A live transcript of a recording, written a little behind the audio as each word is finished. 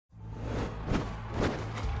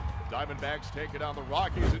Diamondbacks take it on the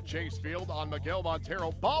Rockies at Chase Field on Miguel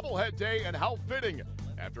Montero bobblehead day, and how fitting.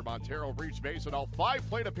 After Montero reached base in all 5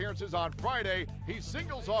 plate appearances on Friday, he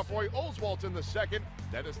singles off Roy Oswalt in the second.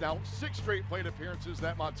 That is now 6 straight plate appearances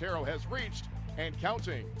that Montero has reached, and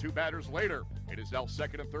counting. 2 batters later, it is now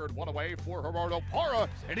second and third, one away for Gerardo Parra,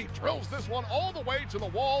 and he drills this one all the way to the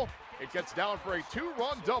wall. It gets down for a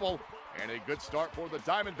 2-run double, and a good start for the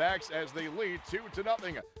Diamondbacks as they lead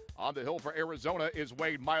 2-0. On the hill for Arizona is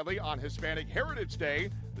Wade Miley on Hispanic Heritage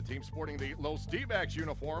Day. The team sporting the Los D-backs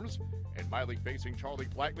uniforms. And Miley facing Charlie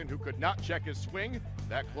Blackmon, who could not check his swing.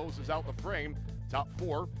 That closes out the frame. Top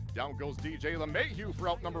 4, down goes DJ LeMahieu for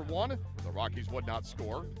out number 1. The Rockies would not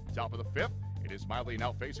score. Top of the 5th, it is Miley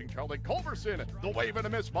now facing Charlie Culberson. The wave and a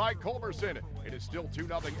miss by Culberson. It is still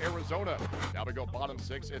 2-0 Arizona. Now we go bottom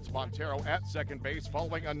 6. It's Montero at second base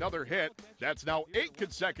following another hit. That's now 8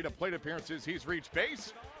 consecutive plate appearances he's reached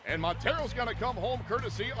base. And Montero's going to come home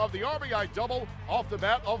courtesy of the RBI double off the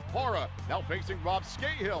bat of Parra. Now facing Rob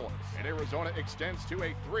Scahill. And Arizona extends to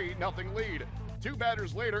a 3-0 lead. 2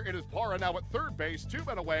 batters later, it is Parra now at third base. 2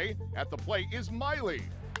 men away. At the plate is Miley.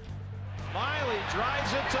 Miley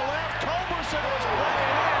drives it to left. Culberson was way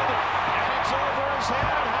ahead, and it's over his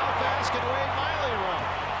head. How fast can Wade Miley run?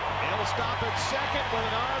 He'll stop at second with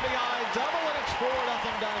an RBI double, and it's 4-0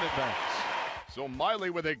 Diamondbacks. So Miley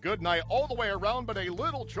with a good night all the way around, but a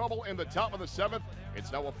little trouble in the top of the 7th.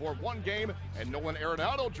 It's now a 4-1 game, and Nolan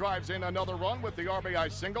Arenado drives in another run with the RBI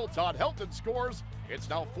single. Todd Helton scores. It's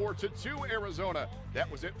now 4-2 Arizona. That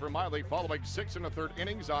was it for Miley following 6 1/3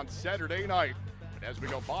 innings on Saturday night. But as we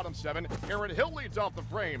go bottom 7, Aaron Hill leads off the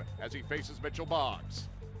frame as he faces Mitchell Boggs.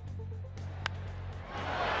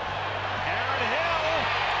 Aaron Hill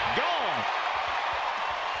gone.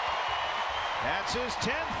 That's his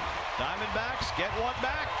 10th. Diamondbacks get one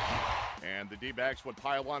back. And the D-backs would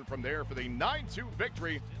pile on from there for the 9-2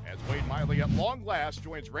 victory as Wade Miley at long last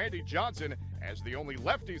joins Randy Johnson as the only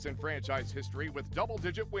lefties in franchise history with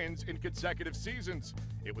double-digit wins in consecutive seasons.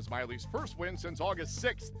 It was Miley's first win since August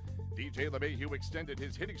 6th. DJ LeMahieu extended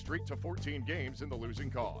his hitting streak to 14 games in the losing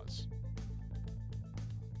cause.